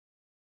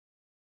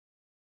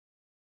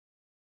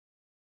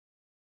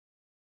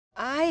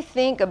I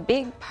think a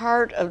big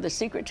part of the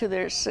secret to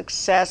their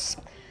success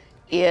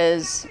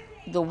is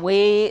the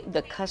way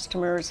the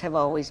customers have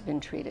always been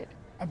treated.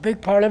 A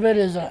big part of it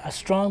is a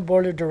strong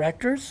board of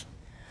directors,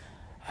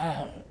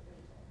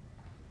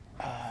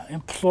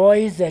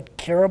 employees that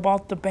care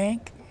about the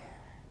bank,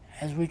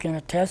 as we can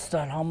attest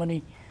on how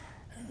many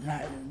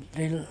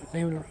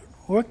they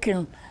work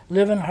and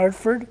live in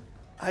Hartford.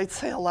 I'd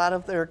say a lot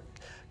of their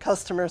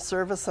customer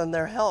service and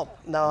their help.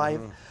 Now,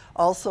 I've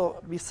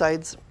also,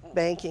 besides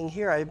banking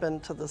here, I've been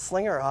to the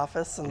Slinger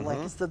office, and like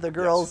you said, the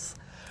girls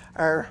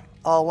are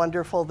all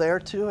wonderful there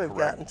too. I've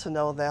gotten to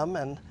know them.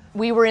 And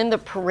We were in the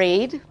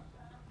parade,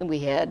 and we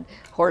had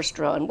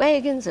horse-drawn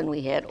wagons, and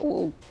we had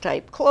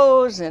old-type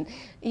clothes, and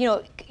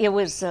it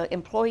was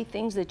employee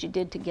things that you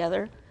did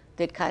together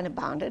that kind of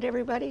bonded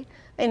everybody.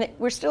 And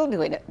we're still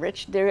doing it.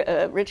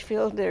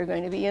 Richfield, they're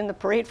going to be in the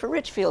parade for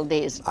Richfield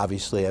Days.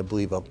 Obviously, I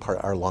believe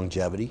our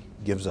longevity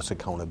gives us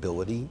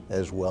accountability,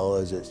 as well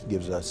as it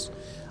gives us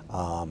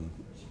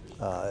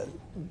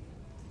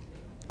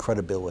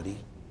credibility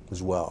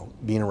as well.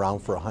 Being around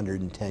for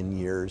 110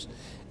 years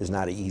is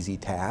not an easy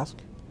task.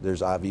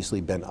 There's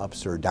obviously been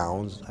ups or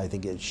downs. I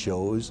think it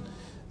shows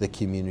the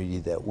community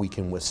that we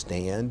can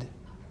withstand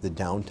the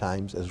down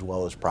times as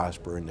well as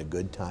prosper in the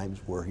good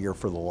times. We're here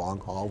for the long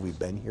haul. We've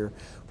been here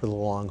for the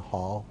long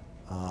haul.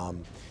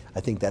 I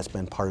think that's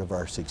been part of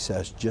our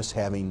success, just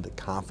having the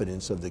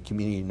confidence of the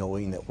community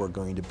knowing that we're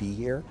going to be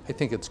here. I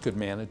think it's good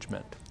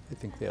management. I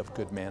think they have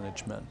good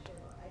management.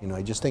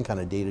 I just think on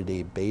a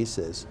day-to-day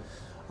basis,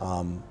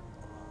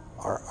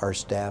 our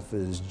staff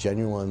is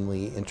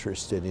genuinely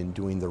interested in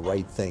doing the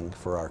right thing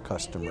for our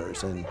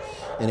customers. And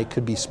it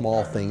could be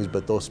small things,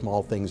 but those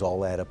small things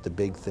all add up to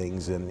big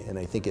things. And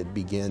I think it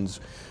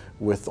begins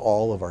with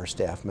all of our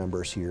staff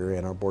members here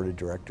and our board of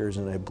directors.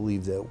 And I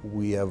believe that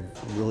we have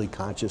really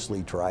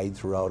consciously tried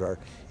throughout our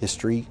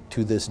history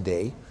to this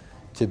day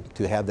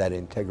to have that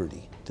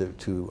integrity,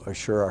 to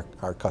assure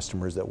our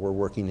customers that we're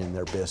working in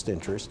their best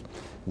interest,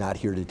 not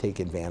here to take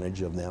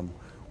advantage of them.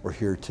 We're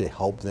here to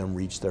help them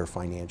reach their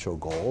financial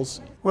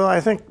goals. Well,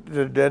 I think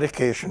the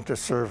dedication to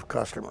serve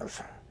customers,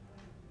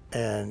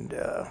 and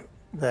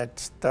that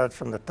starts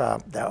from the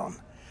top down.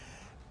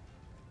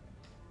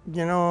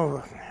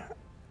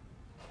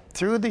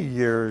 Through the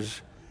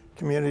years,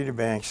 community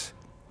banks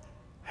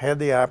had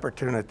the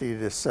opportunity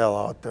to sell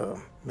out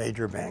to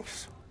major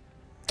banks,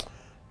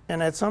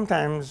 and at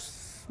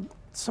sometimes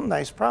some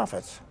nice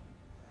profits.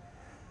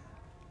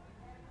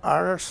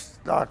 Our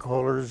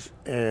stockholders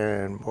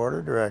and board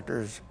of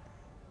directors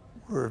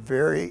were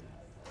very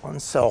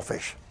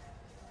unselfish.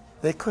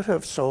 They could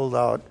have sold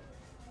out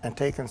and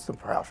taken some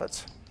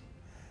profits.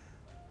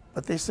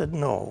 But they said,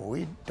 no,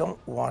 we don't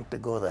want to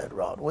go that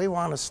route. We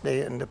want to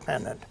stay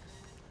independent.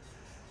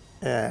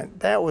 And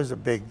that was a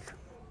big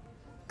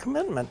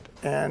commitment,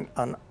 and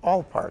on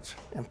all parts,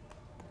 and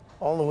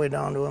all the way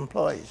down to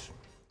employees.